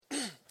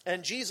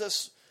And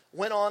Jesus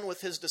went on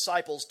with his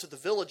disciples to the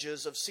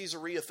villages of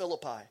Caesarea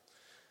Philippi.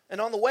 And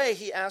on the way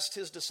he asked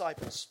his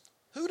disciples,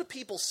 "Who do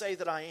people say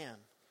that I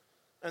am?"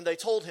 And they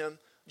told him,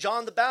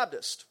 "John the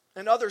Baptist,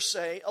 and others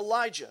say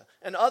Elijah,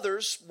 and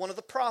others one of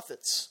the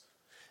prophets."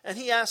 And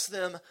he asked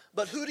them,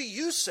 "But who do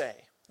you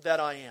say that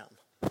I am?"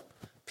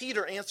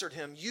 Peter answered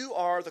him, "You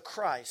are the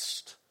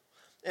Christ."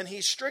 And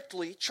he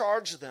strictly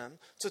charged them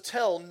to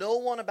tell no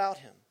one about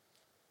him.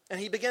 And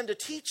he began to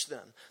teach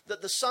them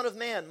that the Son of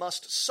Man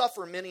must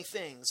suffer many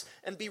things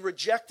and be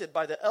rejected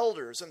by the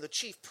elders and the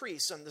chief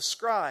priests and the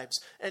scribes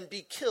and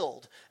be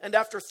killed, and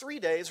after 3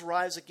 days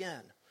rise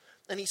again.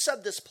 And he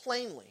said this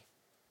plainly.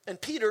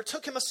 And Peter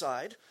took him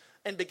aside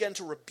and began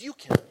to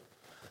rebuke him.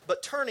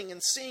 But turning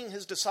and seeing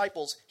his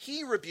disciples,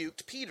 he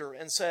rebuked Peter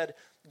and said,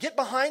 "Get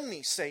behind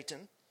me,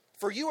 Satan,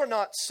 for you are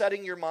not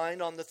setting your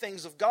mind on the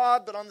things of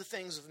God, but on the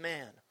things of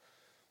man."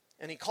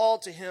 And he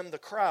called to him the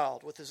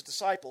crowd with his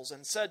disciples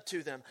and said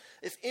to them,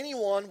 "If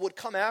anyone would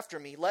come after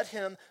me, let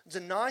him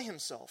deny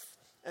himself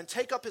and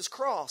take up his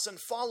cross and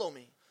follow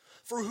me.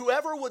 For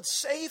whoever would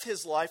save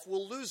his life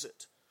will lose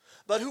it.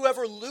 But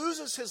whoever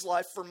loses his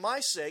life for my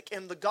sake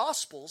and the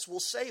gospel's will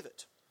save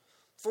it.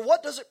 For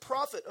what does it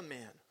profit a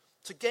man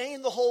to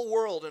gain the whole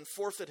world and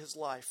forfeit his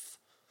life?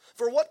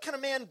 For what can a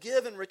man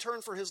give in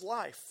return for his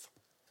life?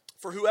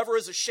 For whoever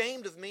is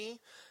ashamed of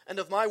me and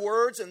of my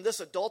words in this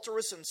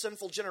adulterous and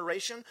sinful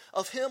generation,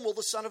 of him will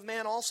the Son of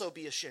Man also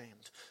be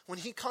ashamed, when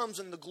he comes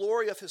in the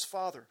glory of his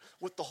Father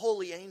with the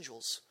holy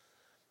angels."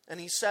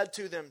 And he said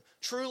to them,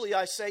 "Truly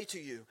I say to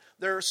you,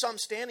 there are some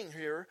standing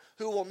here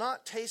who will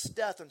not taste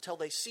death until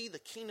they see the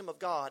kingdom of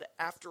God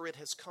after it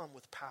has come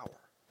with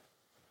power."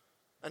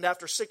 And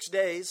after 6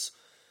 days,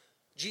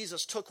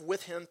 Jesus took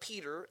with him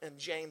Peter and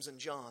James and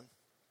John,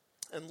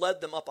 and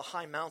led them up a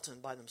high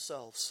mountain by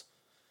themselves.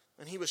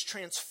 And he was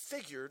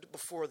transfigured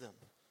before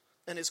them,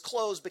 and his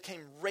clothes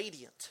became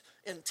radiant,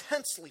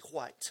 intensely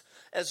white,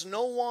 as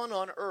no one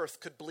on earth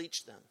could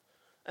bleach them.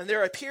 And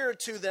there appeared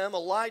to them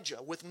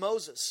Elijah with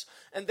Moses,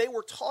 and they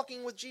were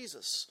talking with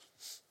Jesus.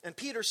 And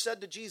Peter said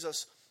to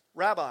Jesus,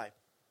 "Rabbi,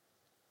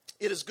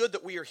 it is good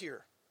that we are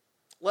here.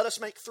 Let us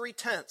make 3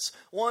 tents,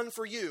 one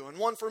for you, and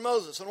one for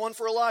Moses, and one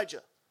for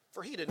Elijah."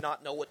 For he did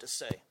not know what to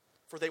say,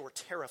 for they were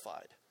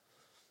terrified.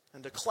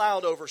 And a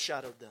cloud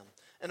overshadowed them,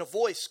 and a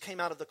voice came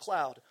out of the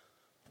cloud,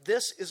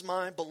 "This is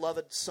my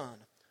beloved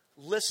Son.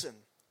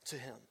 Listen to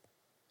him."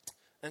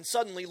 And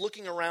suddenly,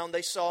 looking around,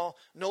 they saw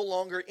no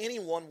longer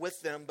anyone with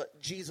them but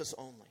Jesus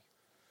only.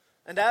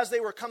 And as they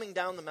were coming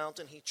down the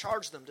mountain, he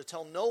charged them to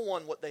tell no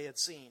one what they had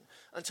seen,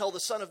 until the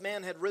Son of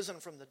Man had risen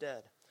from the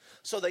dead.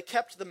 So they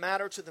kept the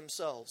matter to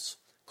themselves,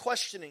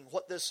 questioning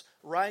what this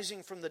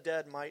rising from the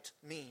dead might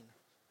mean.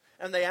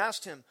 And they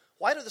asked him,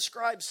 "Why do the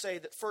scribes say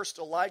that first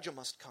Elijah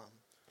must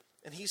come?"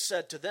 And he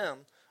said to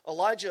them,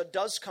 "Elijah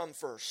does come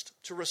first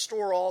to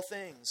restore all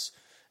things.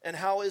 And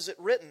how is it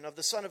written of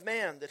the Son of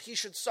Man that he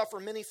should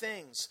suffer many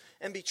things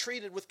and be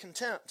treated with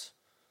contempt?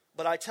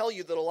 But I tell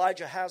you that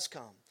Elijah has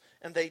come,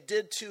 and they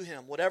did to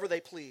him whatever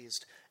they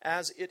pleased,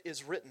 as it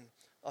is written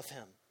of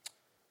him."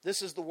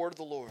 This is the word of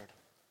the Lord.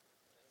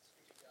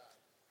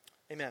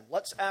 Amen.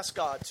 Let's ask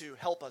God to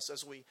help us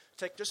as we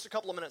take just a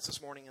couple of minutes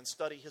this morning and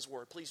study his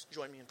word. Please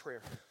join me in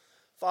prayer.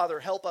 Father,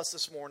 help us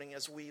this morning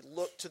as we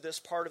look to this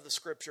part of the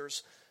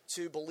Scriptures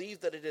to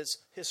believe that it is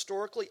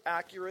historically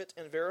accurate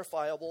and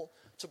verifiable,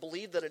 to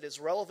believe that it is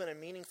relevant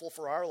and meaningful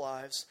for our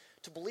lives,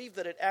 to believe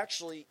that it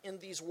actually, in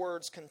these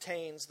words,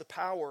 contains the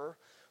power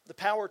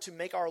to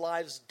make our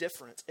lives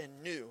different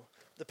and new,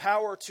 the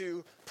power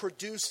to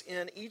produce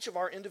in each of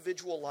our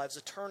individual lives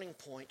a turning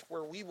point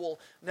where we will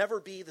never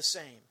be the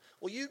same.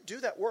 Will you do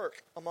that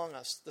work among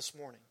us this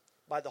morning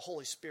by the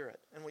Holy Spirit?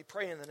 And we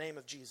pray in the name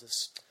of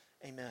Jesus.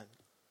 Amen.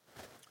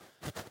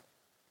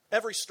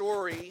 Every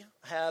story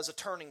has a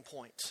turning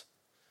point.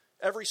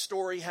 Every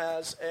story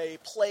has a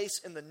place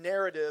in the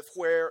narrative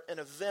where an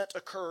event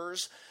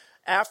occurs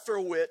after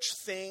which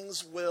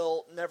things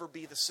will never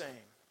be the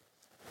same.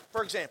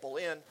 For example,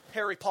 in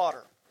Harry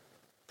Potter,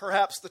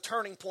 perhaps the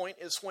turning point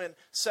is when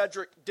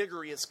Cedric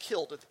Diggory is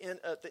killed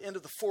at the end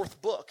of the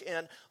 4th book,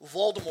 and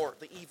Voldemort,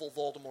 the evil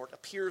Voldemort,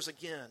 appears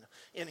again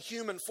in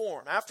human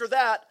form. After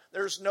that,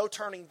 there's no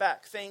turning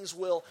back. Things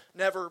will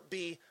never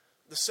be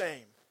the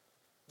same.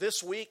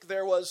 This week,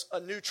 there was a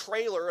new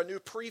trailer, a new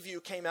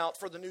preview came out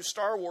for the new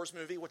Star Wars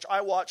movie, which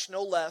I watched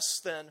no less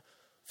than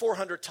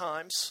 400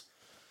 times.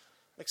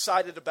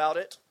 Excited about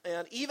it.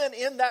 And even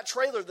in that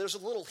trailer, there's a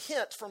little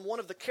hint from one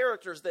of the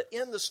characters that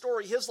in the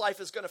story, his life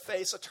is going to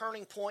face a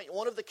turning point.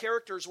 One of the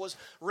characters was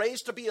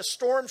raised to be a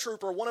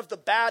stormtrooper, one of the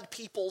bad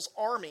people's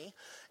army.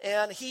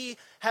 And he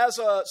has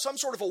some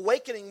sort of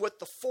awakening with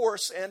the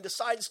Force and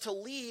decides to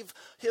leave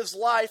his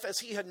life as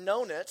he had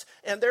known it.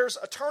 And there's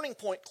a turning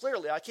point,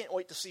 clearly. I can't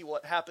wait to see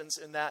what happens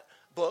in that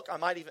book.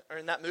 Or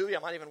in that movie. I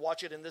might even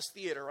watch it in this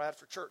theater right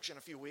after church in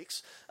a few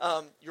weeks.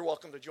 You're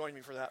welcome to join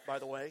me for that, by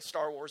the way.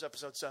 Star Wars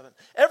Episode 7.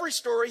 Every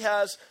story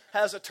has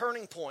a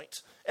turning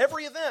point.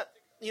 Every event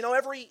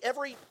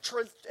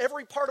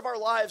every part of our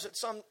lives at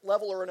some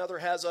level or another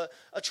has a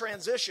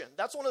transition.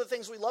 That's one of the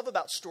things we love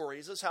about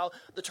stories, is how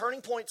the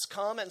turning points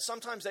come, and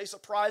sometimes they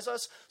surprise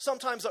us,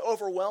 sometimes they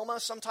overwhelm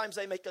us, sometimes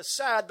they make us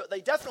sad, but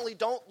they definitely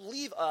don't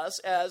leave us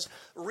as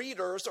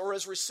readers or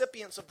as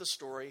recipients of the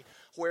story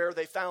where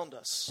they found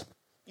us.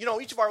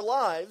 Each of our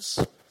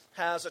lives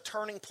has a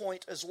turning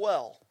point as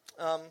well.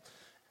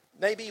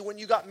 Maybe when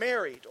you got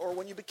married, or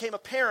when you became a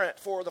parent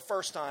for the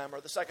first time,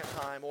 or the second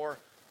time, or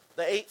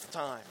the 8th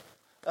time.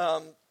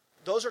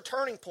 Those are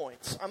turning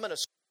points.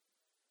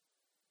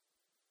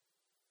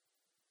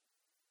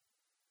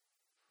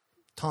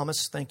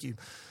 Thomas, thank you.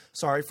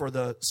 Sorry for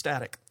the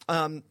static.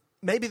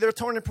 Maybe the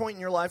turning point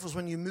in your life was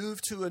when you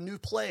moved to a new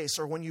place,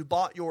 or when you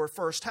bought your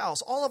first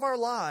house. All of our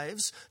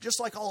lives, just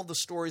like all of the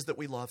stories that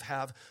we love,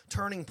 have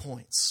turning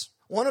points.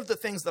 One of the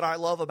things that I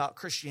love about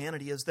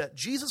Christianity is that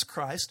Jesus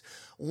Christ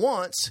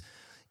wants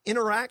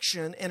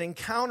interaction and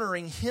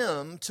encountering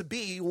Him to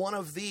be one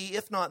of the,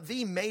 if not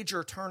the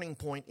major turning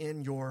point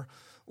in your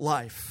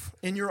life,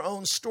 in your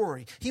own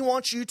story. He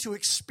wants you to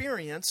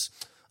experience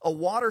a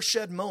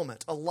watershed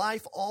moment, a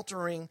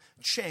life-altering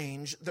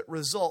change that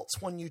results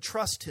when you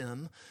trust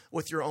Him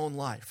with your own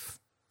life.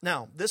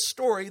 Now, this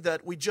story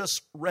that we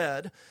just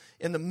read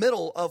in the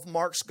middle of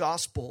Mark's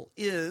gospel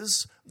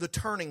is the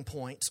turning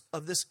point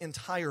of this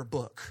entire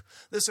book.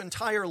 This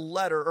entire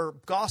letter or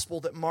gospel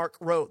that Mark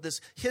wrote,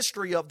 this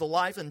history of the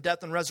life and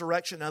death and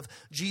resurrection of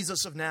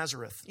Jesus of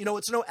Nazareth.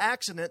 It's no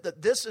accident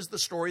that this is the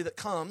story that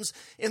comes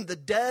in the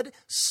dead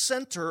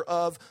center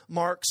of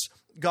Mark's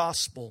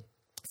gospel.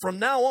 From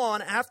now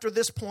on, after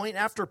this point,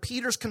 after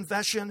Peter's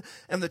confession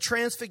and the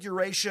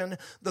transfiguration,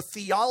 the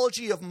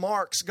theology of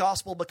Mark's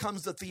gospel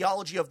becomes the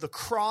theology of the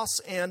cross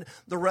and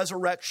the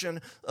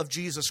resurrection of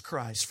Jesus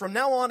Christ. From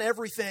now on,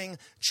 everything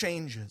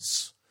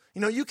changes.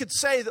 You could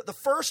say that the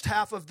first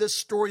half of this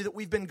story that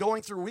we've been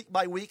going through week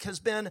by week has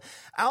been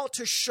out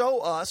to show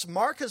us,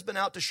 Mark has been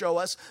out to show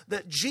us,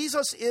 that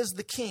Jesus is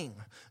the King.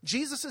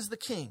 Jesus is the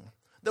King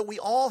that we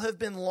all have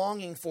been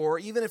longing for,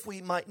 even if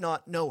we might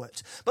not know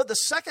it. But the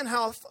second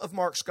half of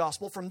Mark's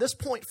gospel, from this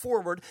point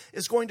forward,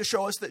 is going to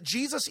show us that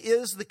Jesus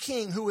is the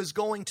King who is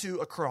going to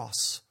a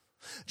cross.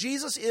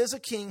 Jesus is a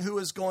King who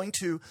is going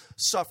to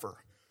suffer.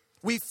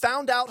 We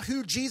found out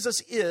who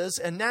Jesus is,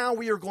 and now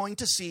we are going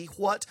to see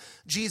what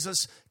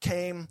Jesus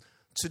came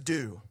to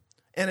do.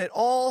 And it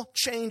all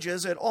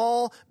changes, it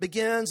all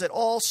begins, it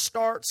all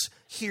starts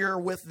here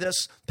with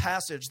this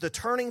passage. The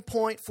turning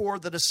point for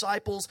the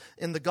disciples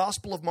in the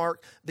Gospel of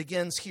Mark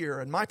begins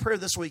here. And my prayer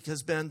this week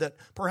has been that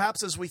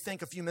perhaps as we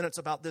think a few minutes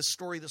about this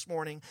story this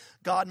morning,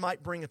 God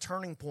might bring a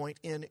turning point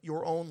in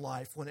your own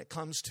life when it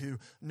comes to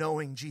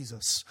knowing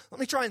Jesus. Let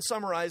me try and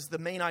summarize the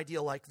main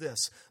idea like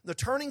this. The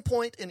turning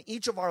point in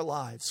each of our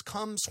lives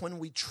comes when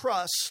we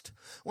trust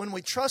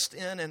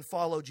in and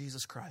follow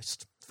Jesus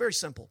Christ. It's very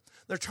simple.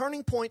 The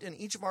turning point in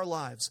each of our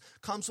lives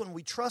comes when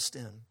we trust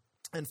in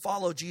and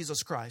follow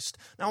Jesus Christ.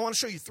 Now, I want to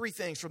show you 3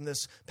 things from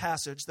this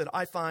passage that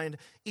I find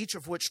each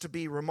of which to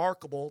be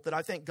remarkable, that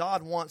I think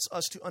God wants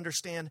us to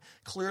understand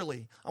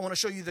clearly. I want to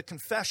show you the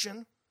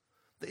confession,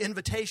 the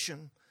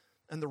invitation,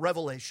 and the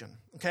revelation,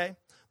 okay?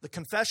 The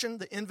confession,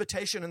 the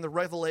invitation, and the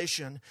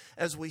revelation,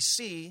 as we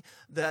see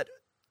that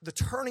the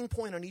turning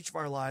point in each of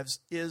our lives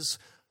is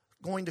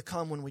going to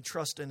come when we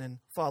trust in and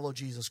follow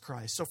Jesus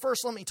Christ. So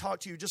first, let me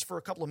talk to you just for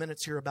a couple of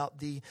minutes here about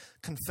the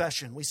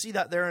confession. We see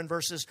that there in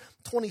verses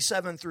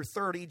 27 through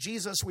 30.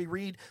 Jesus, we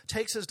read,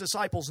 takes his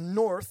disciples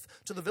north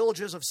to the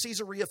villages of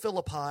Caesarea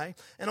Philippi,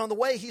 and on the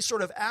way, he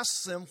sort of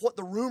asks them what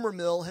the rumor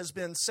mill has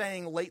been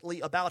saying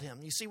lately about him.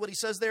 You see what he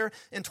says there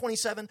in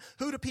 27?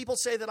 Who do people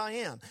say that I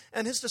am?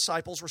 And his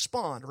disciples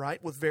respond,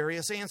 right, with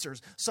various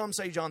answers. Some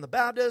say John the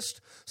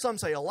Baptist, some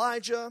say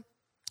Elijah,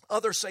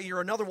 others say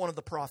you're another one of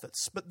the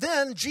prophets. But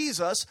then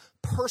Jesus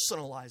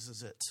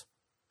personalizes it.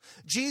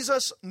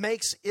 Jesus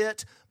makes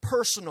it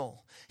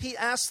personal. He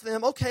asks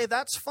them, okay,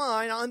 that's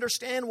fine. I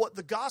understand what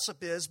the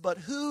gossip is, but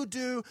who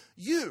do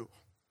you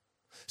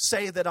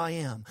say that I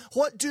am?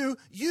 What do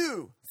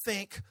you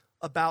think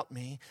about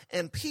me?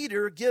 And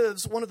Peter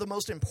gives one of the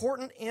most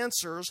important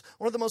answers,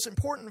 one of the most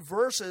important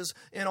verses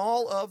in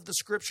all of the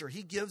Scripture.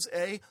 He gives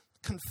a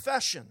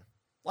confession.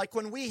 Like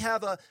when we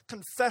have a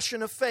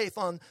confession of faith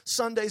on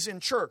Sundays in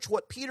church,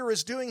 what Peter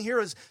is doing here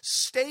is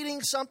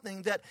stating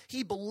something that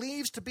he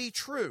believes to be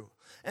true.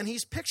 And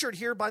he's pictured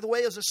here, by the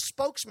way, as a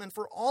spokesman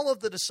for all of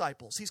the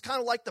disciples. He's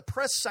kind of like the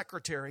press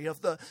secretary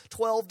of the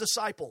 12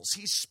 disciples.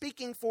 He's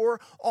speaking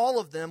for all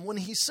of them when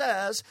he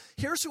says,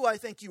 here's who I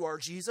think you are,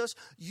 Jesus.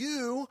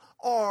 You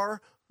are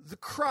the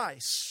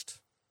Christ.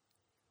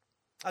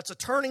 That's a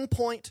turning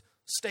point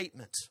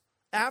statement.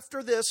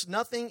 After this,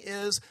 nothing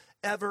is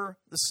ever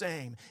the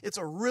same. It's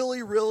a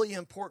really, really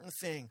important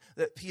thing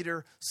that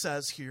Peter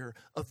says here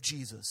of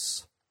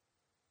Jesus.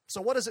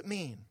 So what does it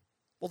mean?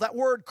 Well, that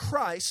word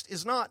Christ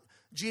is not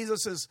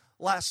Jesus'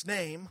 last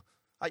name.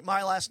 Like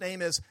my last name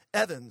is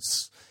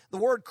Evans. The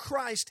word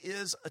Christ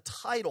is a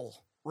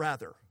title,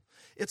 rather.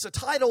 It's a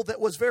title that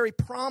was very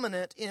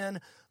prominent in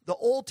the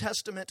Old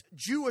Testament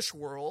Jewish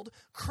world.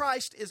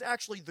 Christ is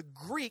actually the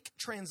Greek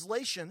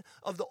translation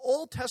of the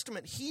Old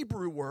Testament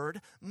Hebrew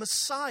word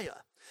Messiah.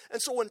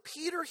 And so when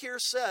Peter here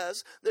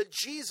says that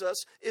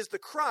Jesus is the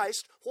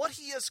Christ, what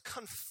he is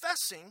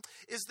confessing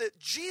is that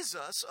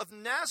Jesus of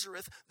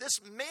Nazareth,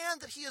 this man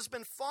that he has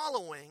been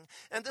following,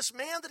 and this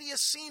man that he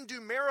has seen do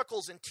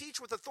miracles and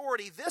teach with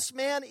authority, this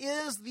man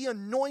is the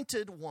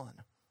anointed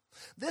one.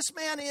 This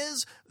man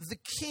is the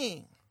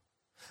king.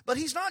 But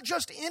he's not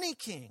just any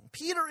king.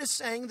 Peter is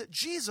saying that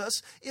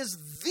Jesus is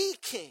the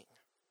king.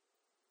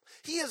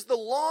 He is the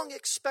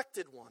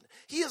long-expected one.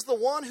 He is the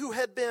one who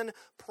had been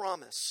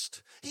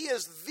promised. He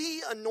is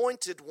the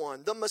anointed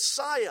one, the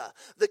Messiah,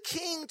 the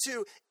king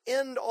to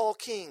end all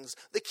kings,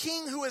 the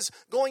king who is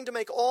going to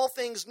make all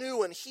things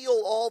new and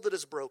heal all that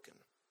is broken.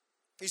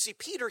 You see,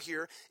 Peter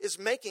here is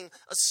making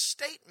a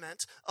statement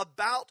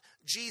about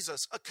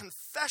Jesus, a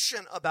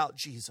confession about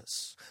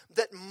Jesus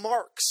that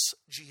marks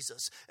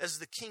Jesus as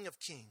the King of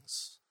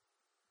Kings,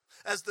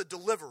 as the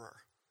deliverer,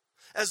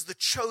 as the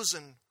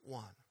chosen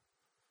one.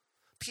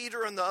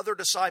 Peter and the other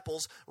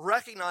disciples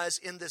recognize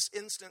in this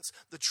instance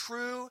the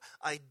true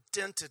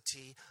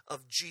identity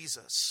of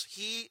Jesus.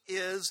 He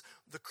is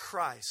the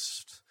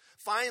Christ.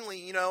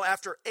 Finally,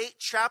 after 8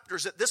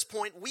 chapters at this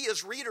point, we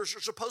as readers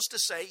are supposed to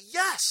say,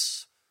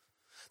 yes,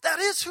 that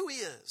is who he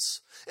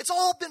is. It's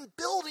all been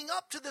building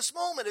up to this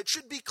moment. It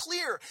should be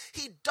clear.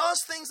 He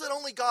does things that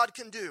only God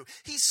can do.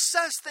 He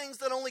says things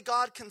that only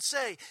God can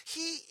say.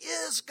 He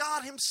is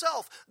God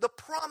himself, the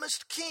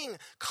promised king,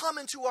 come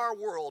into our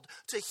world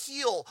to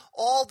heal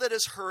all that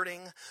is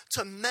hurting,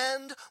 to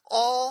mend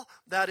all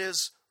that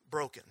is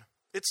broken.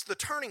 It's the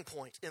turning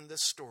point in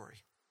this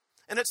story.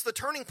 And it's the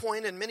turning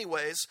point in many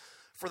ways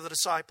for the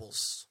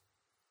disciples.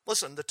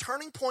 Listen, the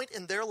turning point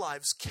in their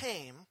lives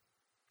came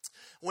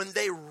when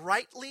they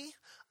rightly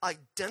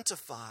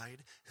identified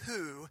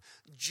who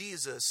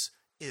Jesus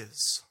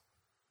is.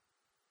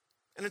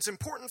 And it's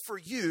important for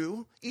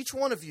you, each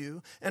one of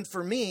you, and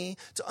for me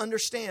to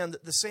understand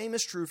that the same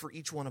is true for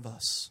each one of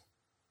us.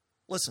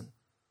 Listen,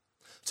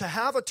 to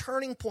have a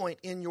turning point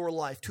in your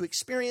life, to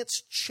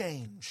experience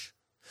change,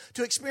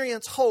 to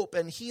experience hope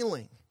and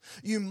healing,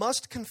 you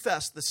must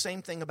confess the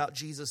same thing about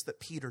Jesus that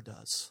Peter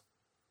does.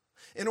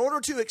 In order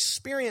to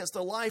experience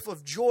the life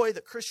of joy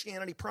that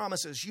Christianity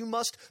promises, you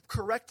must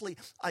correctly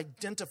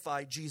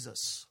identify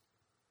Jesus.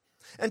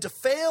 And to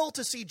fail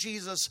to see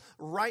Jesus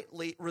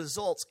rightly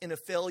results in a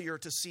failure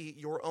to see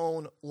your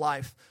own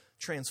life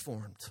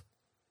transformed.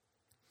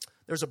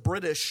 There's a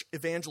British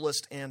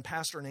evangelist and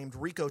pastor named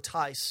Rico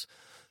Tice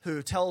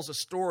who tells a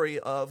story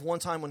of one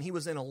time when he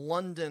was in a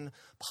London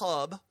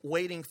pub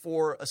waiting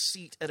for a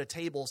seat at a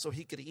table so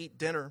he could eat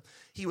dinner.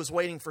 He was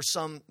waiting for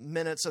some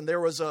minutes, and there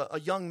was a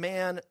young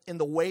man in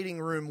the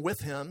waiting room with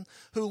him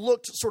who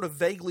looked sort of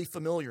vaguely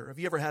familiar. Have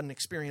you ever had an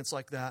experience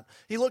like that?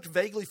 He looked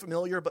vaguely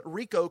familiar, but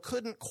Rico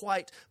couldn't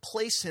quite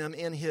place him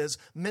in his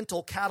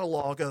mental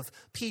catalog of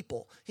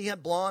people. He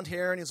had blonde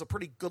hair, and he was a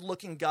pretty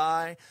good-looking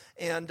guy,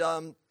 and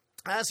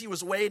as he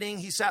was waiting,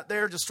 he sat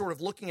there just sort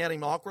of looking at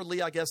him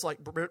awkwardly, I guess like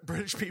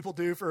British people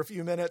do for a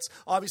few minutes.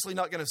 Obviously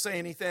not going to say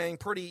anything,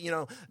 pretty,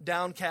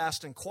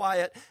 downcast and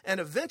quiet.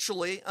 And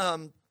eventually,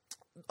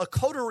 a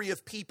coterie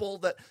of people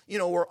that,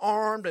 were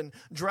armed and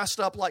dressed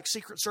up like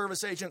Secret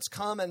Service agents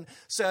come and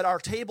said, "Our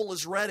table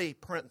is ready,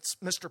 Prince,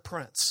 Mr.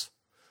 Prince."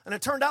 And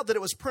it turned out that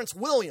it was Prince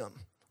William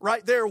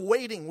right there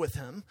waiting with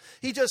him.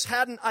 He just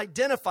hadn't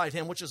identified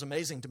him, which is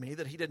amazing to me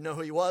that he didn't know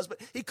who he was,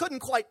 but he couldn't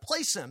quite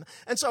place him.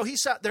 And so he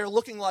sat there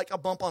looking like a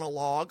bump on a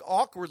log,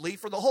 awkwardly,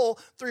 for the whole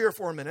 3 or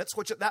 4 minutes,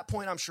 which at that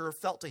point I'm sure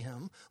felt to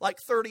him like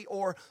 30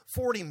 or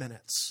 40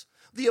 minutes.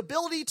 The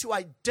ability to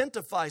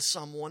identify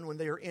someone when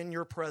they are in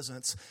your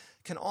presence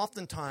can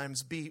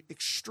oftentimes be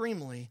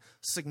extremely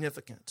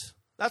significant.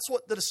 That's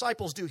what the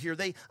disciples do here.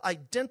 They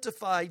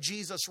identify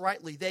Jesus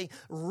rightly. They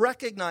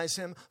recognize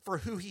him for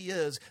who he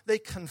is. They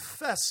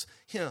confess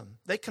him.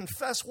 They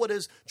confess what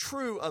is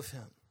true of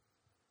him.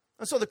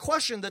 And so the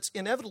question that's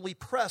inevitably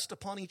pressed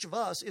upon each of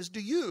us is, do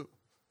you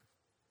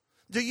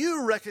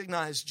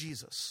recognize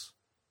Jesus?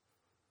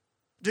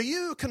 Do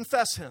you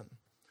confess him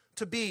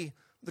to be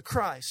the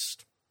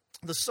Christ,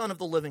 the Son of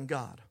the living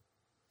God?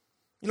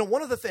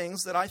 One of the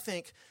things that I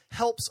think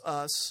helps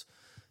us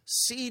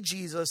see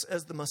Jesus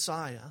as the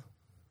Messiah,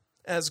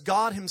 as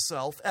God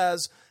himself,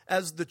 as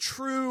the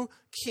true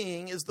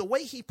king, is the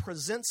way he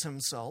presents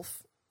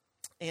himself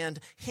and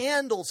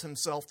handles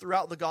himself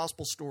throughout the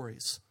gospel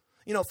stories.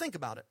 Think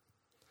about it.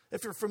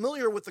 If you're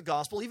familiar with the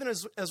gospel, even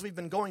as we've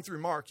been going through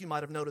Mark, you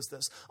might have noticed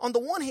this. On the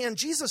one hand,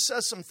 Jesus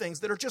says some things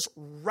that are just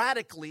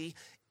radically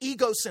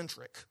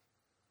egocentric.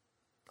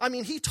 I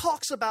mean, he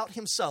talks about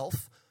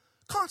himself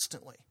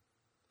constantly.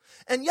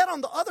 And yet, on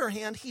the other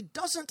hand, he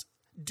doesn't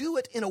do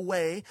it in a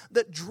way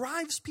that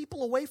drives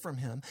people away from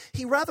him.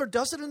 He rather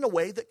does it in a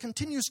way that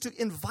continues to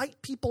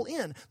invite people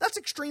in. That's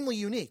extremely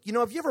unique.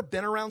 Have you ever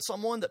been around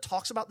someone that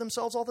talks about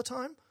themselves all the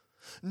time?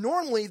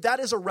 Normally, that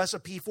is a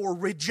recipe for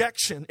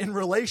rejection in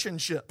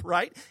relationship,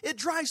 right? It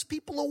drives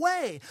people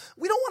away.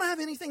 We don't want to have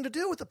anything to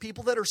do with the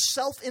people that are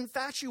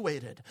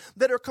self-infatuated,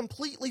 that are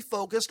completely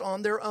focused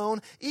on their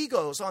own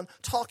egos, on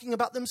talking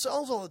about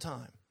themselves all the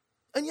time.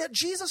 And yet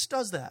Jesus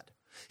does that.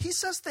 He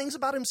says things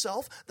about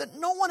himself that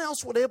no one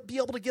else would be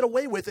able to get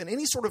away with in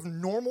any sort of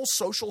normal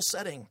social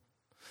setting.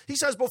 He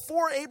says,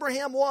 before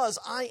Abraham was,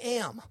 I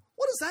am.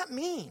 What does that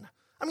mean?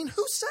 I mean,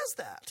 who says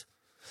that?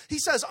 He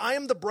says, I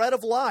am the bread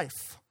of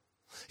life.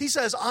 He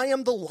says, I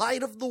am the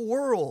light of the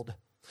world.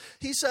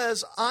 He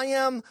says, I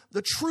am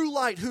the true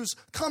light who's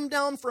come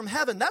down from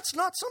heaven. That's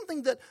not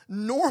something that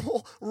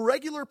normal,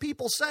 regular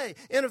people say.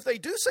 And if they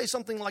do say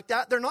something like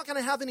that, they're not going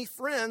to have any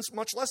friends,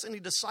 much less any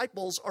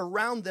disciples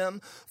around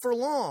them for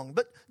long.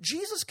 But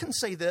Jesus can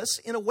say this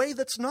in a way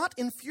that's not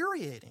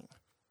infuriating,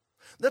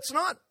 that's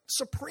not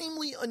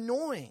supremely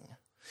annoying.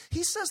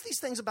 He says these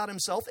things about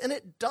himself, and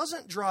it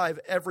doesn't drive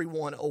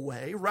everyone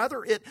away.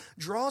 Rather, it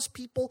draws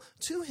people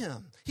to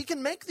him. He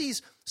can make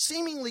these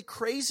seemingly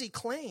crazy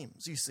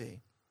claims, you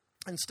see,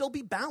 and still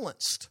be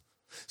balanced,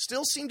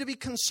 still seem to be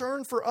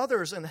concerned for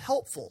others and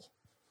helpful.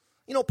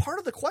 You know, part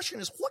of the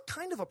question is, what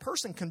kind of a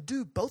person can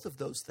do both of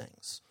those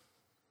things?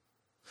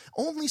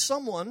 Only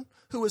someone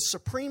who is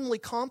supremely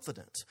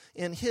confident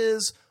in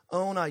his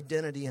own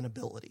identity and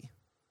ability.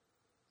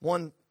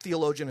 One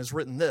theologian has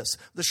written this: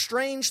 the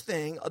strange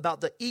thing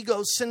about the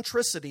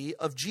egocentricity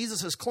of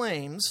Jesus'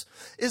 claims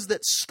is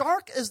that,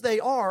 stark as they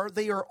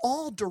are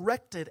all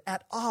directed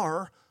at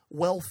our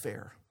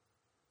welfare.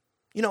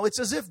 You know, it's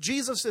as if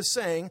Jesus is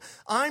saying,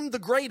 I'm the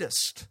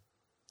greatest,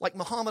 like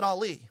Muhammad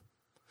Ali.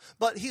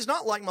 But he's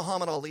not like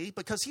Muhammad Ali,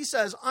 because he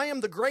says, I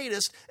am the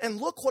greatest,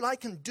 and look what I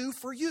can do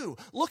for you.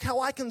 Look how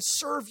I can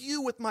serve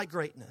you with my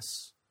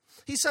greatness.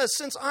 He says,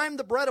 since I'm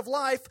the bread of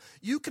life,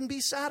 you can be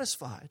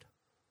satisfied.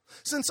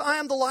 Since I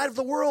am the light of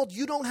the world,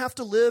 you don't have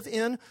to live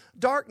in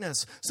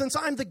darkness. Since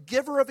I'm the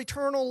giver of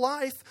eternal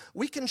life,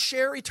 we can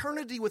share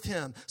eternity with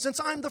him. Since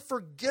I'm the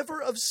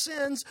forgiver of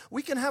sins,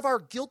 we can have our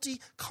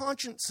guilty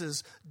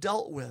consciences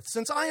dealt with.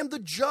 Since I am the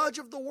judge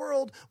of the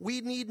world,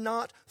 we need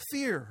not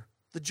fear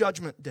the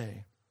judgment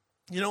day.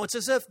 You know, it's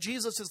as if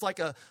Jesus is like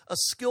a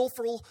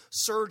skillful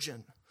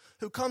surgeon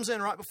who comes in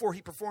right before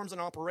he performs an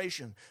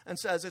operation and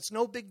says, it's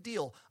no big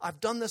deal. I've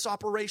done this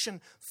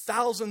operation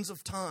thousands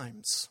of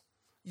times.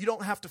 You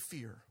don't have to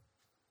fear.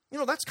 You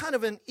know, that's kind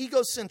of an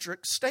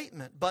egocentric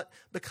statement, but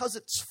because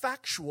it's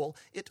factual,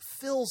 it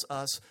fills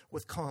us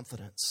with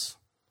confidence.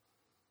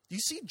 Do you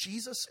see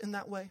Jesus in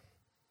that way?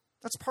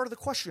 That's part of the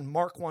question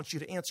Mark wants you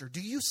to answer. Do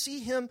you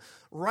see him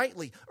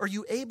rightly? Are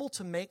you able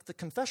to make the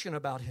confession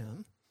about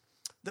him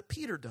that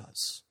Peter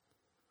does?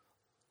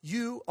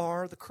 You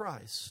are the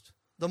Christ.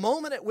 The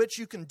moment at which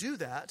you can do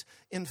that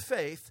in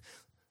faith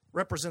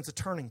represents a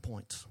turning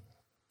point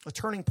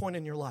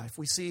in your life.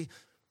 We see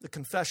the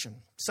confession.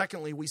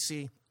 Secondly, we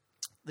see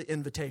the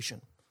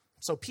invitation.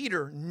 So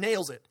Peter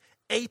nails it.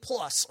 A+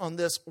 on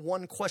this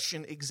one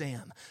question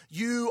exam.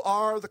 You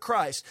are the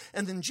Christ.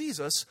 And then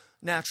Jesus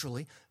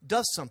naturally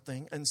does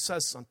something and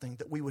says something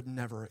that we would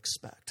never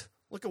expect.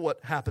 Look at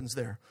what happens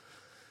there.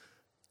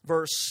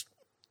 Verse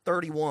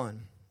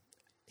 31.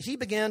 He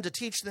began to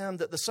teach them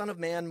that the Son of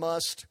Man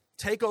must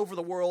take over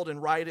the world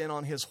and ride in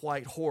on his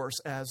white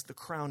horse as the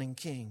crowning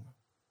king.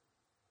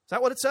 Is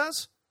that what it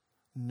says?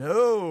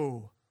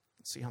 No.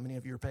 Let's see how many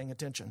of you are paying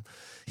attention.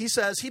 He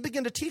says, he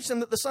began to teach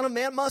them that the Son of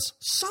Man must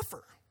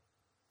suffer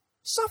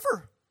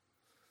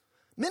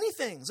many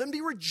things and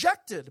be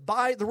rejected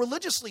by the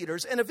religious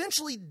leaders and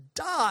eventually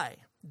die,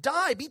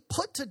 be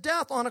put to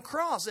death on a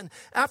cross, and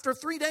after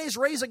 3 days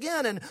raise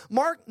again. And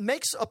Mark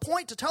makes a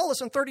point to tell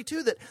us in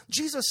 32 that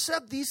Jesus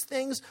said these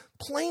things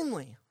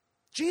plainly.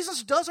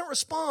 Jesus doesn't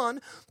respond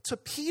to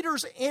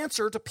Peter's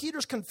answer, to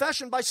Peter's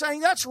confession by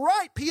saying, that's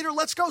right, Peter,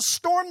 let's go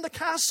storm the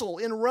castle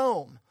in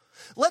Rome.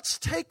 Let's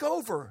take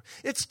over.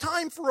 It's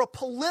time for a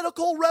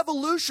political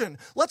revolution.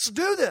 Let's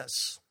do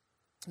this.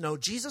 No,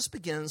 Jesus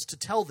begins to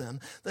tell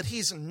them that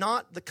he's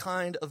not the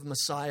kind of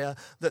Messiah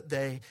that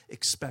they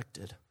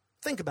expected.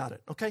 Think about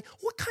it, okay?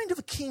 What kind of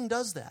a king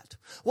does that?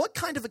 What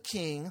kind of a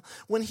king,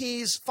 when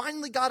he's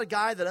finally got a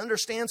guy that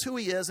understands who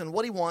he is and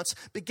what he wants,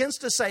 begins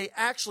to say,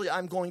 actually,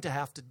 I'm going to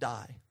have to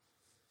die?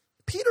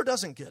 Peter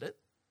doesn't get it.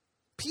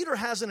 Peter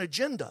has an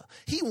agenda.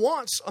 He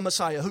wants a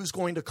Messiah who's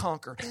going to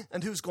conquer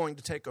and who's going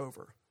to take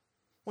over.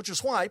 Which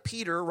is why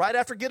Peter, right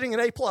after getting an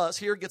A+,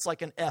 here gets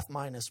like an F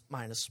minus.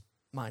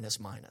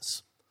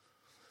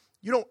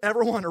 You don't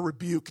ever want to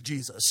rebuke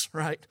Jesus,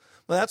 right?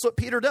 But that's what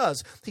Peter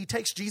does. He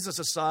takes Jesus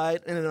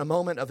aside and in a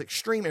moment of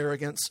extreme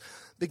arrogance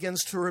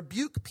begins to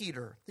rebuke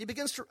Peter. He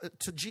begins to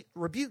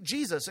rebuke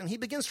Jesus, and he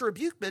begins to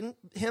rebuke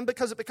him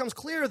because it becomes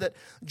clear that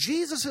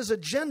Jesus'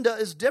 agenda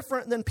is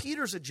different than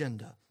Peter's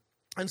agenda.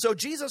 And so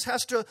Jesus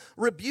has to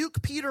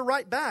rebuke Peter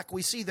right back.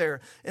 We see there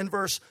in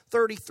verse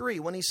 33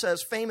 when he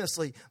says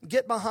famously,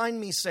 get behind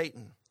me,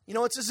 Satan. You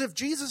know, it's as if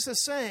Jesus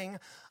is saying,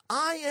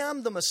 I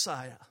am the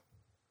Messiah.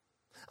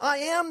 I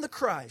am the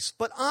Christ,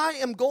 but I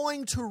am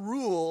going to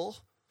rule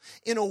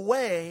in a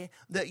way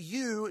that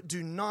you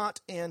do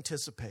not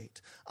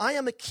anticipate. I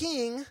am a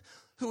king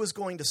who is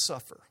going to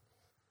suffer.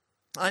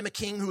 I'm a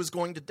king who is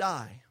going to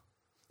die.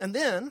 And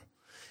then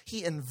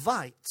he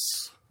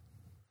invites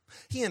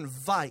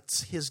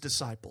his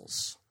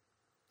disciples.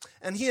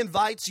 And he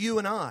invites you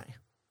and I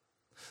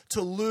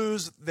to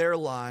lose their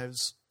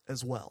lives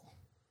as well.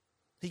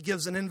 He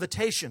gives an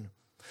invitation.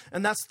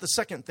 And that's the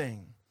second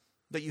thing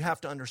that you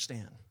have to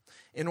understand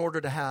in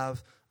order to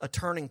have a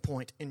turning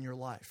point in your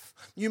life.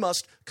 You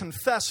must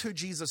confess who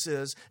Jesus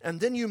is, and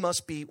then you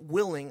must be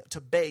willing to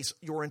base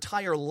your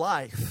entire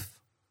life,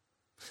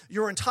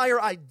 your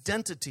entire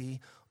identity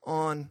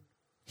on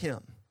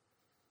him.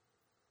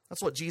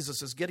 That's what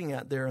Jesus is getting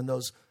at there in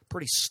those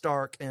pretty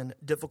stark and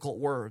difficult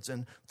words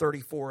in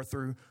 34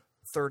 through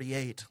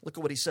 38. Look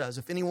at what he says.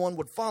 If anyone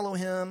would follow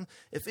him,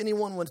 if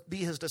anyone would be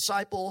his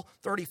disciple,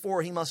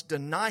 34, he must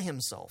deny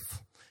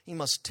himself. He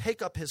must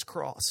take up his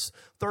cross.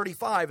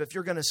 35, if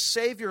you're going to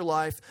save your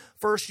life,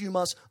 first you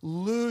must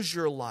lose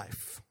your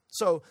life.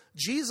 So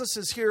Jesus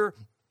is here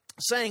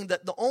saying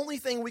that the only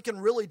thing we can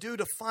really do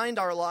to find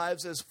our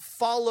lives is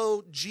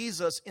follow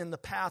Jesus in the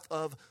path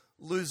of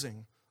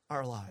losing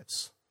our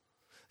lives.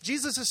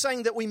 Jesus is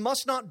saying that we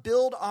must not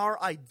build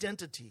our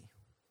identity,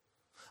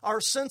 our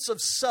sense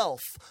of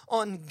self,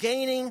 on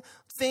gaining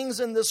things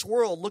in this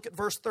world. Look at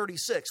verse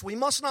 36. We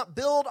must not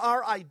build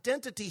our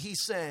identity,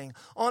 he's saying,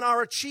 on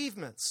our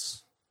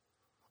achievements,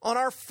 on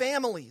our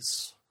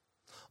families,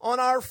 on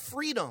our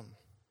freedom,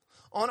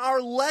 on our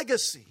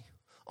legacy,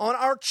 on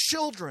our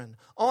children,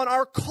 on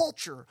our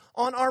culture,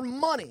 on our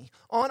money,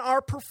 on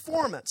our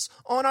performance,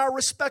 on our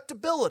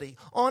respectability,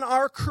 on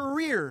our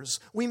careers.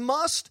 We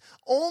must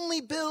only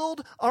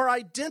build our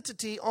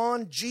identity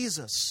on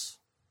Jesus.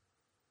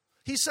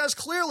 He says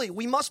clearly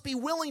we must be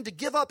willing to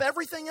give up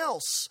everything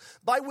else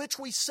by which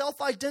we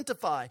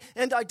self-identify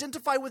and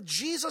identify with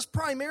Jesus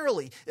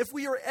primarily if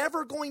we are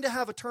ever going to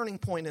have a turning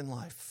point in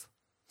life,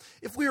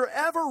 if we are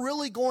ever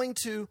really going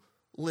to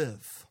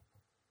live.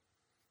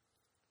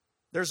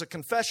 There's a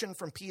confession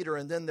from Peter,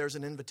 and then there's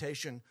an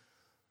invitation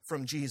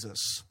from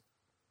Jesus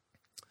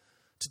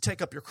to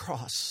take up your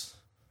cross,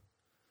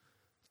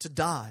 to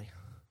die,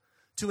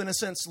 to, in a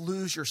sense,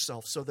 lose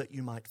yourself so that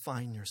you might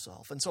find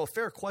yourself. And so a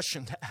fair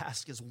question to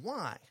ask is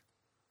why?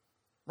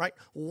 Right?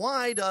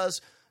 Why does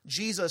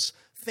Jesus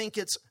think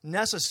it's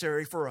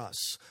necessary for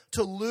us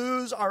to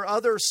lose our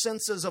other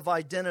senses of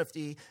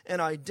identity and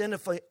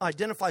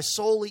identify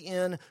solely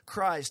in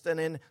Christ and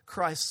in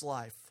Christ's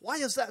life? Why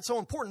is that so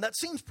important? That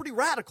seems pretty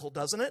radical,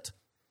 doesn't it?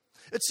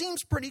 It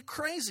seems pretty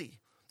crazy.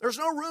 There's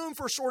no room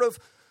for sort of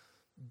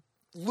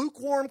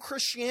lukewarm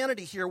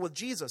Christianity here with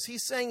Jesus.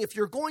 He's saying if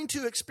you're going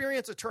to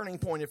experience a turning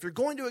point, if you're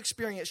going to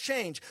experience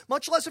change,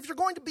 much less if you're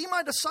going to be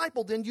my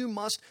disciple, then you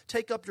must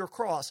take up your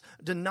cross,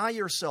 deny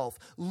yourself,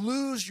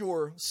 lose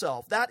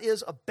yourself. That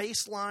is a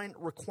baseline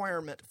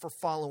requirement for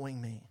following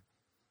me.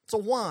 So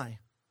why?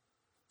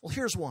 Well,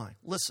 here's why.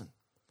 Listen.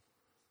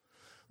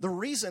 The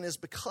reason is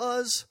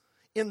because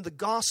in the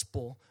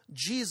gospel,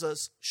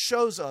 Jesus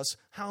shows us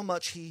how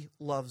much he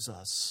loves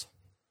us.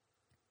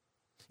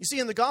 You see,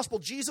 in the gospel,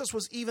 Jesus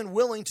was even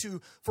willing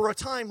to, for a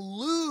time,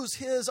 lose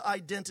his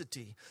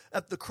identity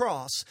at the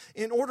cross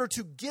in order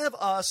to give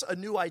us a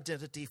new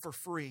identity for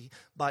free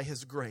by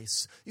his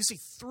grace. You see,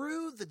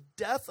 through the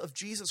death of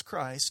Jesus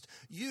Christ,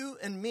 you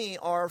and me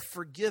are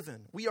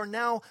forgiven. We are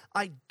now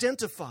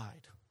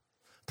identified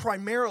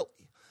primarily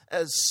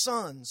as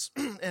sons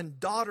and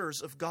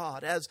daughters of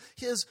God, as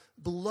his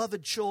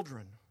beloved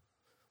children.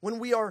 When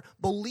we are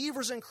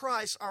believers in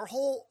Christ, our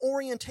whole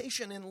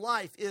orientation in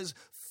life is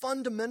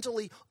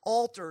fundamentally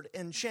altered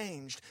and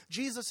changed.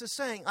 Jesus is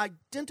saying,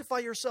 identify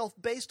yourself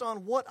based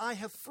on what I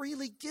have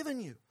freely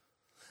given you,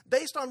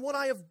 based on what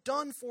I have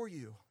done for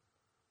you.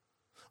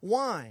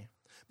 Why?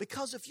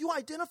 Because if you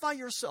identify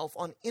yourself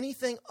on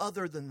anything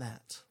other than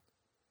that,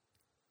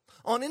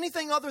 on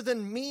anything other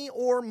than me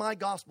or my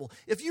gospel,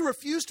 if you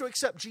refuse to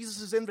accept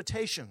Jesus'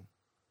 invitation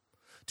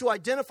to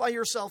identify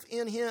yourself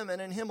in him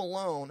and in him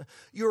alone,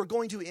 you're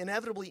going to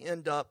inevitably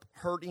end up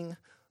hurting,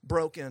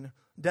 broken,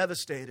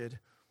 devastated,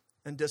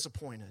 and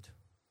disappointed.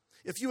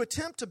 If you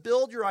attempt to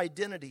build your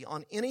identity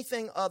on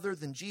anything other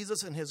than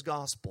Jesus and his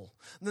gospel,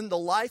 then the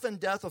life and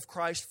death of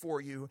Christ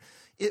for you,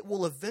 it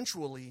will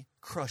eventually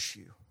crush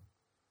you.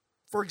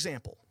 For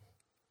example,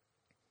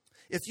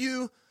 if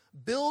you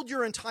build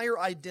your entire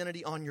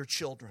identity on your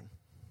children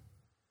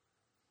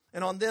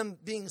and on them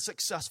being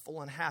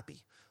successful and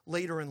happy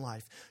later in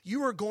life,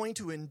 you are going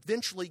to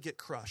eventually get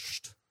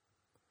crushed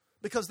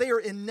because they are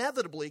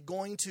inevitably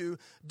going to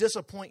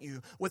disappoint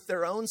you with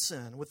their own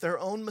sin, with their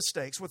own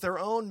mistakes, with their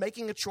own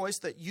making a choice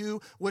that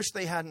you wish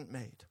they hadn't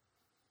made.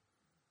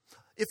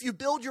 If you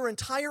build your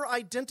entire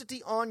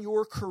identity on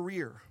your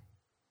career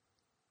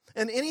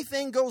and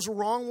anything goes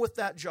wrong with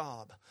that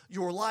job,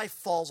 your life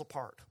falls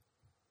apart.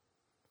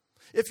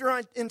 If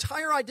your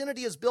entire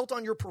identity is built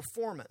on your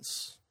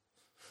performance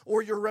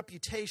or your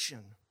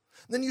reputation,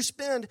 then you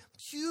spend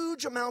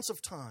huge amounts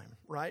of time,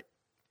 right,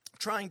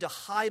 trying to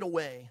hide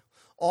away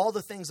all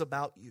the things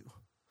about you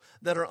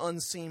that are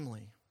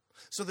unseemly.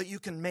 so that you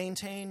can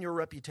maintain your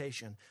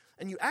reputation.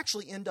 And you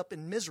actually end up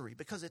in misery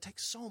because it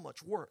takes so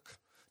much work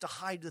to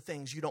hide the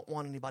things you don't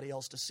want anybody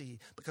else to see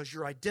because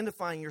you're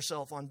identifying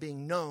yourself on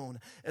being known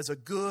as a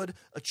good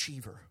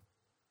achiever.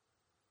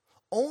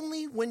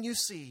 Only when you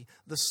see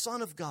the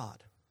Son of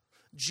God,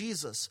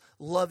 Jesus,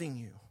 loving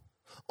you,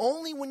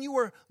 only when you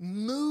are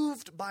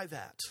moved by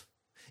that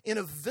in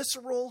a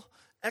visceral,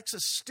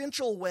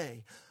 existential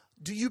way,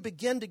 do you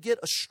begin to get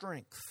a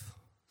strength,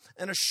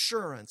 an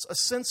assurance, a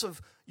sense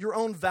of your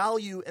own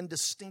value and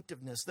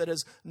distinctiveness that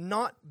is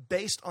not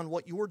based on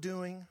what you're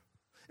doing.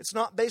 It's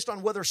not based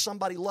on whether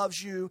somebody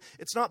loves you.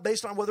 It's not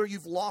based on whether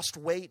you've lost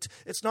weight.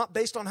 It's not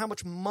based on how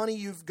much money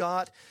you've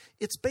got.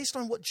 It's based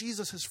on what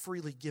Jesus has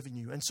freely given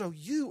you. And so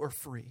you are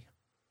free.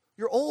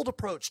 Your old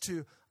approach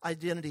to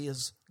identity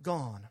is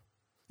gone.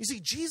 You see,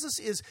 Jesus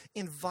is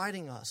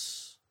inviting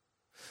us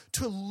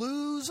to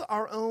lose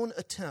our own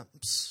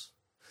attempts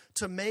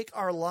to make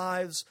our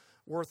lives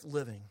worth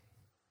living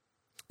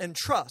and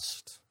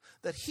trust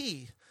that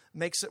He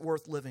makes it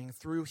worth living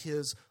through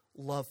His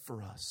love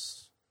for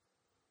us.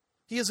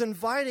 He is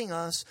inviting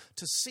us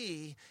to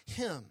see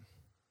Him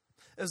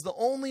as the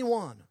only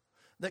one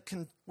that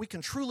we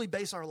can truly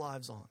base our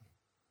lives on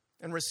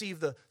and receive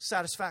the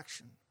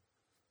satisfaction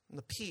and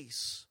the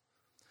peace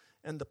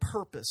and the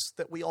purpose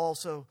that we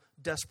also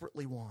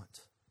desperately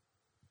want.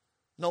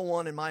 No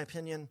one, in my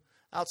opinion,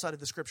 outside of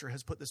the Scripture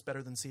has put this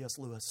better than C.S.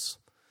 Lewis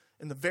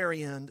in the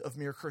very end of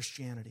Mere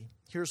Christianity.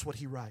 Here's what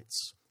he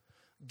writes.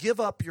 Give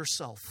up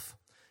yourself,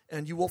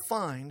 and you will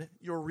find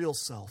your real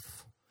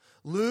self.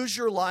 Lose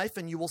your life,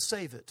 and you will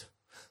save it.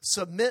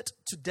 Submit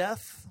to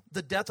death,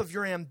 the death of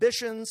your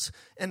ambitions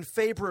and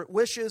favorite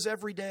wishes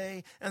every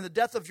day, and the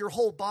death of your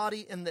whole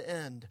body in the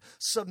end.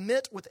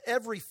 Submit with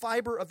every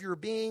fiber of your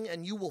being,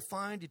 and you will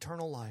find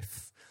eternal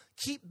life.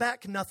 Keep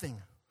back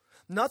nothing.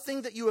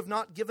 Nothing that you have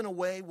not given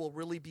away will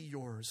really be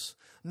yours.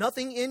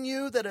 Nothing in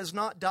you that has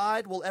not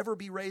died will ever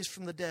be raised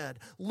from the dead.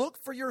 Look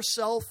for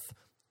yourself,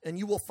 and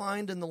you will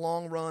find in the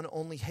long run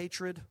only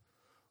hatred,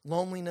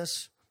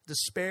 loneliness,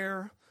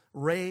 despair,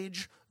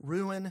 rage,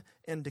 ruin,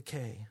 and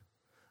decay.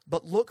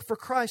 But look for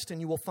Christ, and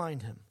you will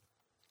find Him,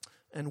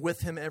 and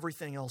with Him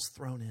everything else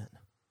thrown in.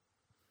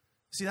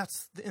 See,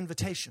 that's the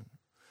invitation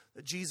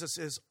that Jesus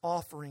is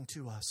offering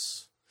to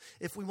us.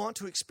 If we want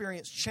to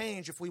experience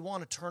change, if we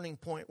want a turning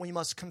point, we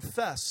must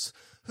confess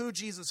who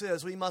Jesus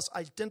is. We must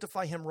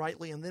identify Him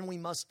rightly, and then we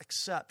must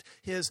accept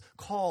His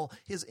call,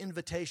 His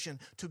invitation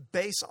to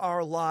base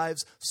our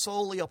lives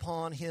solely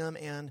upon Him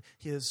and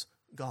His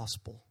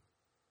gospel.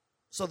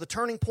 So the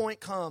turning point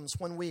comes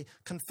when we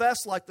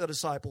confess like the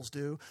disciples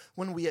do,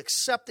 when we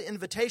accept the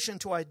invitation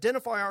to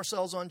identify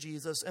ourselves on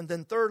Jesus, and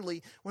then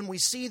thirdly, when we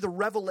see the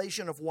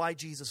revelation of why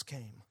Jesus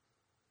came.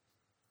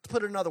 To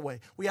put it another way,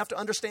 we have to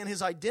understand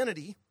His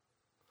identity,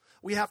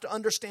 we have to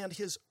understand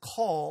His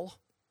call,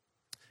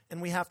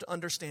 and we have to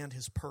understand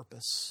His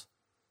purpose.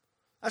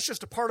 That's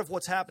just a part of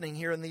what's happening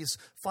here in these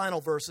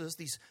final verses,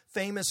 these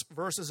famous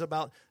verses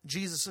about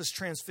Jesus'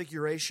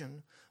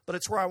 transfiguration. But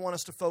it's where I want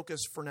us to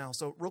focus for now.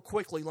 So real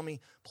quickly, let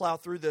me plow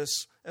through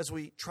this as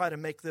we try to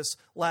make this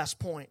last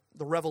point,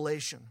 the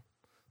revelation.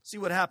 See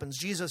what happens.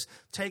 Jesus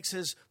takes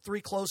His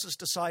three closest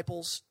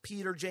disciples,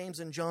 Peter, James,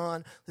 and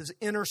John, His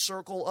inner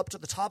circle up to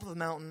the top of the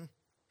mountain,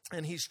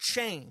 and He's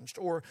changed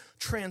or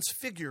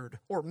transfigured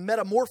or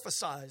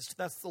metamorphosized.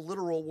 That's the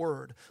literal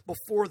word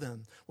before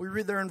them. We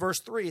read there in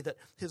verse 3 that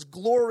His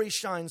glory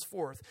shines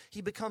forth.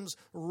 He becomes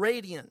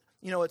radiant.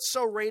 You know, it's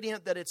so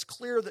radiant that it's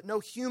clear that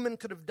no human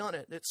could have done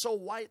it. It's so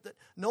white that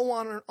no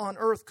one on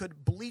earth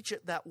could bleach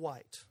it that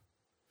white.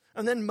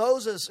 And then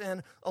Moses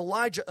and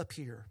Elijah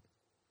appear.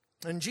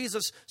 And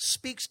Jesus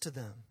speaks to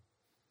them.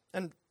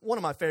 And one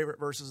of my favorite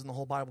verses in the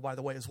whole Bible, by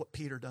the way, is what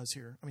Peter does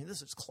here. I mean,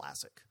 this is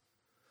classic.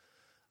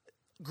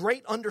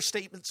 Great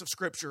Understatements of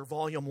Scripture,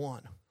 Volume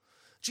 1.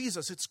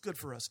 Jesus, it's good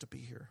for us to be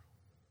here.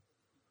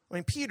 I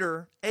mean,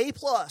 Peter, A+,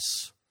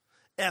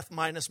 F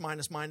minus,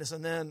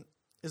 and then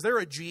is there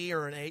a G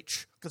or an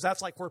H? Because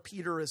that's like where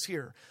Peter is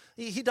here.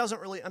 He doesn't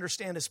really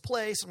understand his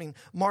place. I mean,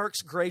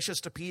 Mark's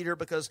gracious to Peter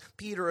because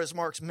Peter is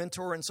Mark's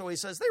mentor, and so he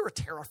says they were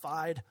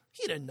terrified.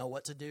 He didn't know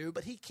what to do,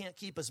 but he can't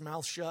keep his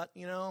mouth shut,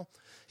 you know.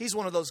 He's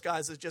one of those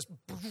guys that just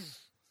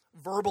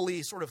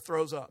verbally sort of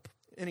throws up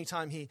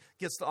anytime he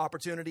gets the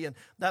opportunity, and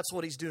that's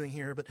what he's doing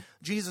here. But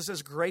Jesus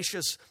is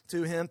gracious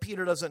to him.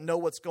 Peter doesn't know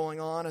what's going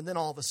on, and then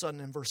all of a sudden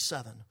in verse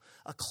 7,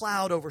 a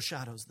cloud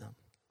overshadows them.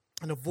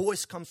 And a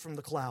voice comes from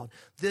the cloud.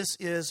 This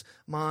is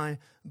my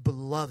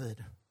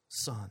beloved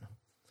Son.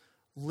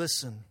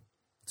 Listen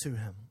to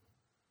Him.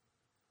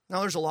 Now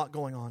there's a lot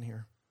going on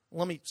here.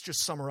 Let me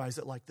just summarize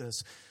it like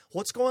this.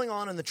 What's going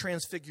on in the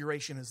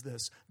transfiguration is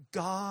this.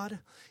 God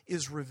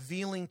is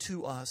revealing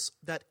to us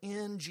that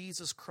in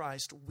Jesus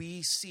Christ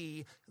we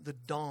see the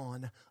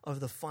dawn of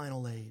the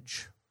final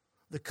age,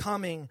 the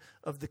coming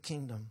of the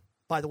kingdom.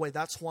 By the way,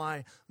 that's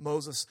why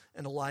Moses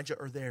and Elijah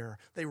are there.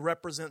 They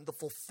represent the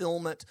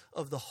fulfillment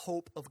of the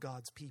hope of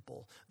God's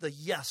people, the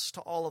yes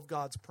to all of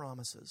God's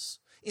promises.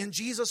 In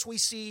Jesus, we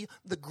see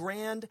the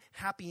grand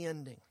happy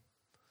ending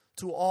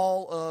to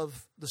all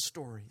of the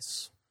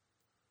stories.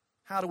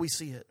 How do we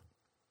see it?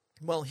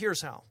 Well,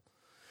 here's how.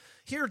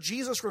 Here,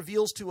 Jesus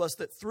reveals to us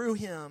that through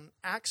him,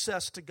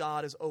 access to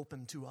God is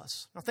open to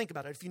us. Now think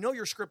about it. If you know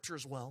your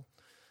scriptures well,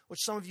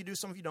 which some of you do,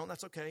 some of you don't,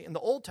 that's okay. In the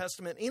Old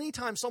Testament,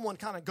 anytime someone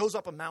kind of goes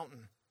up a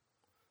mountain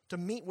to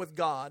meet with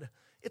God,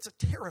 it's a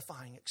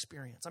terrifying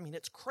experience. I mean,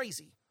 it's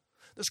crazy.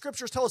 The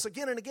scriptures tell us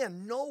again and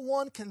again, no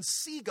one can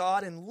see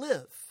God and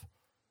live.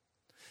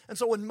 And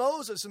so when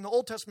Moses in the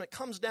Old Testament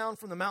comes down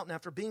from the mountain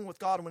after being with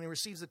God and when he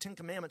receives the Ten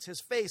Commandments,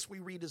 his face, we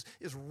read,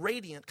 is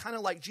radiant, kind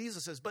of like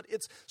Jesus's, but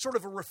it's sort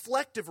of a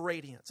reflective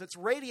radiance. It's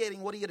radiating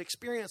what he had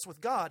experienced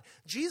with God.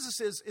 Jesus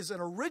is an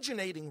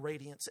originating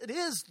radiance. It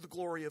is the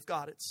glory of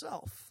God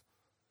itself.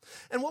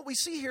 And what we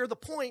see here, the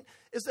point,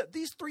 is that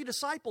these three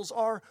disciples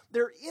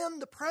they're in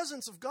the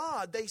presence of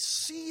God. They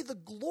see the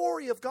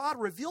glory of God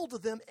revealed to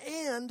them,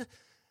 and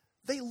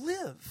they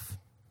live.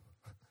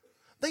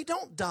 They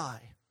don't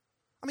die.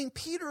 I mean,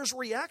 Peter's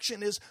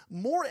reaction is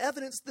more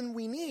evidence than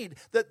we need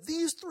that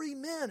these three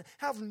men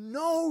have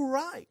no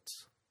right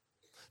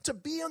to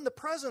be in the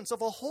presence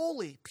of a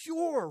holy,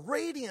 pure,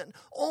 radiant,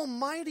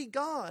 almighty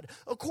God.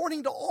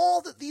 According to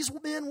all that these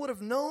men would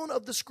have known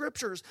of the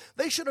Scriptures,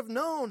 they should have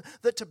known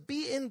that to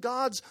be in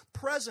God's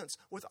presence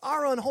with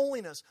our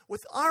unholiness,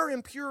 with our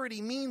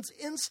impurity, means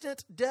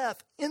instant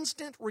death,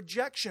 instant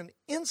rejection,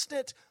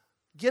 instant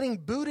getting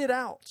booted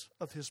out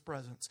of his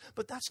presence.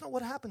 But that's not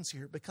what happens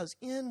here, because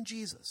in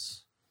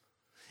Jesus,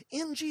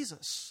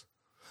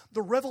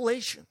 the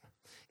revelation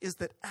is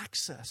that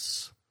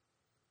access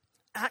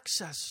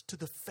to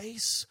the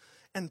face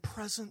and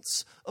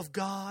presence of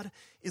God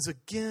is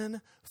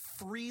again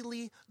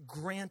freely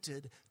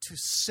granted to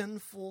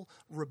sinful,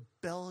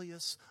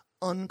 rebellious,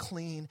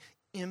 unclean,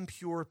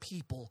 impure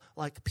people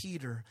like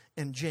Peter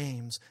and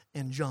James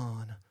and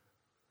John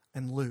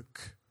and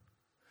Luke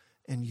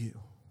and you.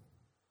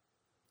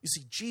 You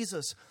see,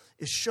 Jesus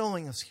is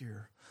showing us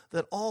here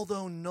that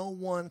although no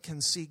one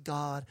can see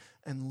God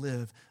and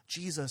live,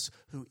 Jesus,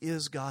 who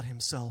is God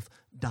himself,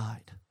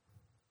 died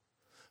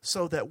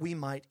so that we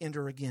might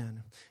enter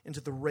again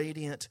into the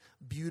radiant,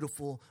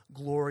 beautiful,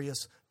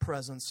 glorious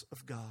presence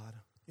of God.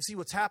 You see,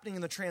 what's happening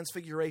in the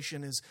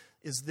transfiguration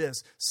is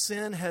this.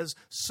 Sin has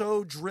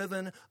so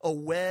driven a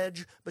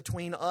wedge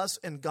between us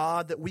and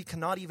God that we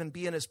cannot even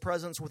be in his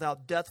presence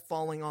without death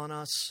falling on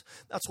us.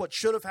 That's what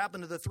should have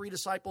happened to the three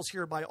disciples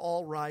here by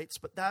all rights,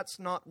 but that's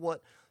not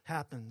what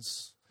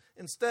happens.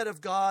 Instead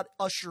of God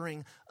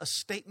ushering a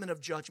statement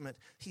of judgment,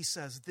 he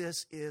says,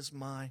 "This is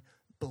my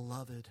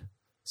beloved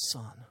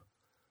Son.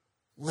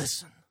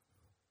 Listen.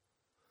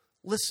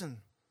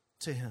 Listen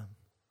to him."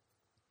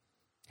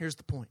 Here's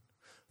the point.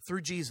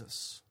 Through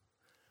Jesus,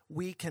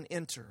 we can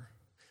enter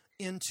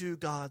into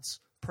God's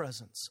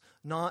presence,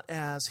 not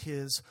as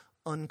his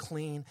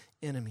unclean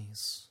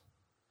enemies,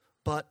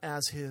 but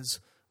as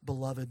his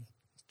beloved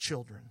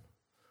children.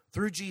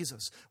 Through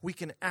Jesus, we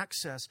can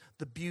access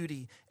the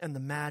beauty and the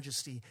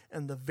majesty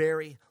and the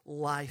very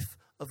life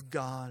of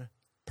God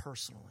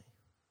personally.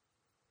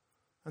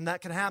 And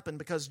that can happen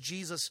because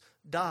Jesus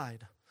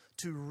died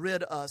to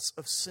rid us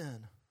of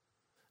sin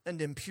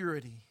and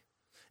impurity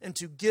and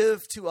to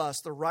give to us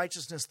the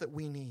righteousness that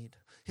we need,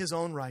 his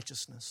own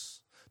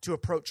righteousness, to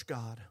approach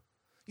God.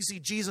 You see,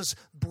 Jesus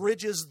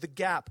bridges the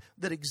gap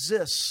that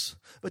exists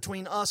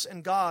between us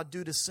and God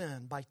due to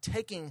sin by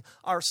taking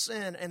our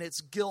sin and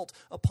its guilt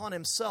upon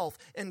himself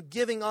and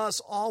giving us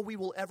all we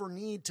will ever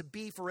need to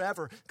be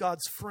forever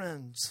God's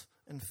friends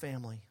and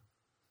family.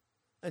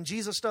 And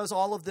Jesus does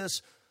all of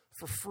this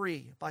for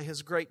free by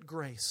his great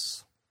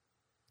grace.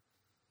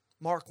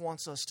 Mark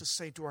wants us to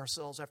say to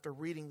ourselves after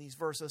reading these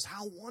verses,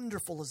 how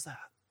wonderful is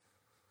that?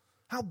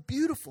 How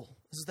beautiful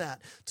is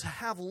that to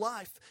have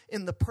life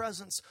in the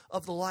presence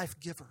of the life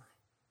giver,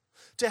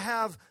 to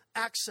have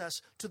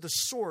access to the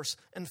source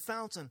and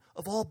fountain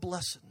of all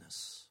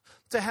blessedness,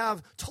 to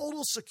have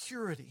total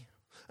security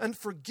and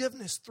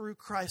forgiveness through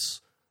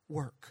Christ's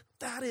work.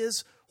 That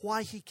is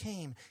why he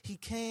came. He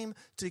came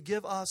to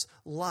give us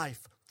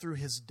life through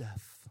his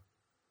death.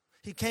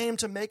 He came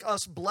to make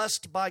us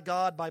blessed by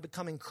God by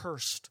becoming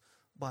cursed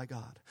by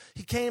God.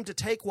 He came to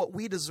take what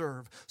we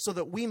deserve so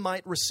that we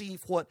might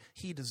receive what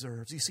he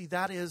deserves. You see,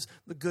 that is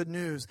the good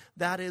news.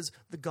 That is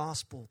the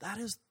gospel. That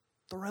is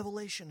the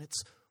revelation.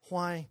 It's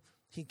why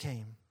he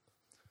came.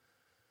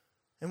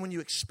 And when you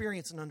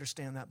experience and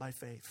understand that by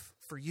faith,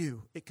 for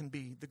you, it can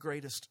be the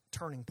greatest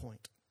turning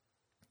point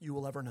you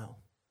will ever know.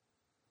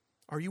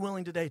 Are you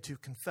willing today to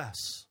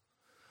confess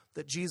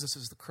that Jesus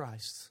is the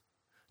Christ,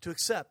 to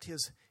accept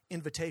his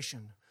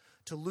invitation,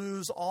 to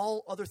lose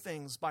all other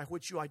things by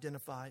which you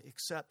identify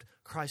except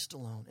Christ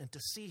alone, and to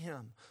see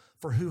him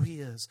for who he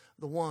is,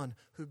 the one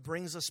who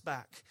brings us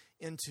back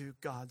into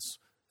God's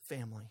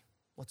family?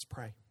 Let's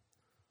pray.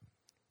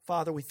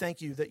 Father, we thank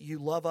you that you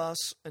love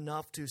us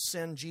enough to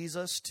send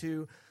Jesus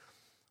to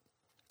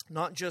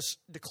not just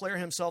declare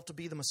himself to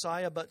be the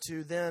Messiah, but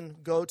to then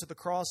go to the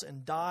cross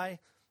and die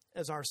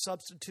as our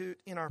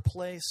substitute in our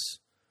place,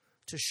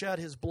 to shed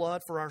his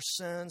blood for our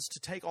sins, to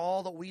take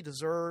all that we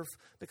deserve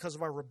because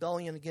of our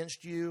rebellion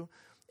against you,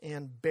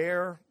 and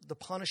bear the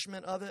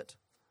punishment of it,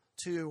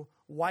 to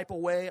wipe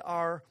away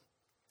our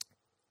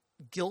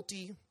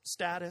guilty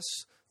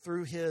status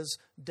through his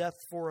death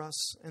for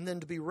us, and then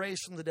to be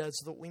raised from the dead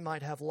so that we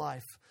might have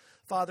life.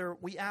 Father,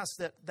 we ask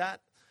that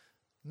that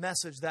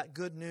message, that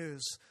good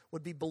news,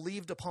 would be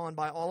believed upon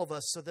by all of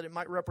us so that it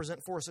might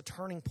represent for us a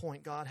turning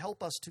point, God.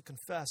 Help us to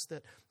confess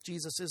that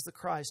Jesus is the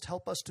Christ.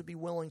 Help us to be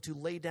willing to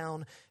lay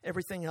down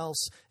everything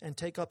else and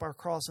take up our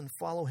cross and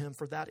follow him,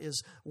 for that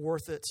is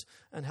worth it.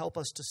 And help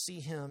us to see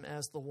him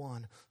as the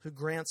one who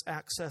grants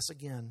access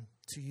again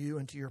to you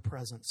and to your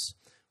presence.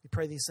 We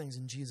pray these things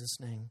in Jesus'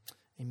 name.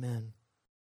 Amen.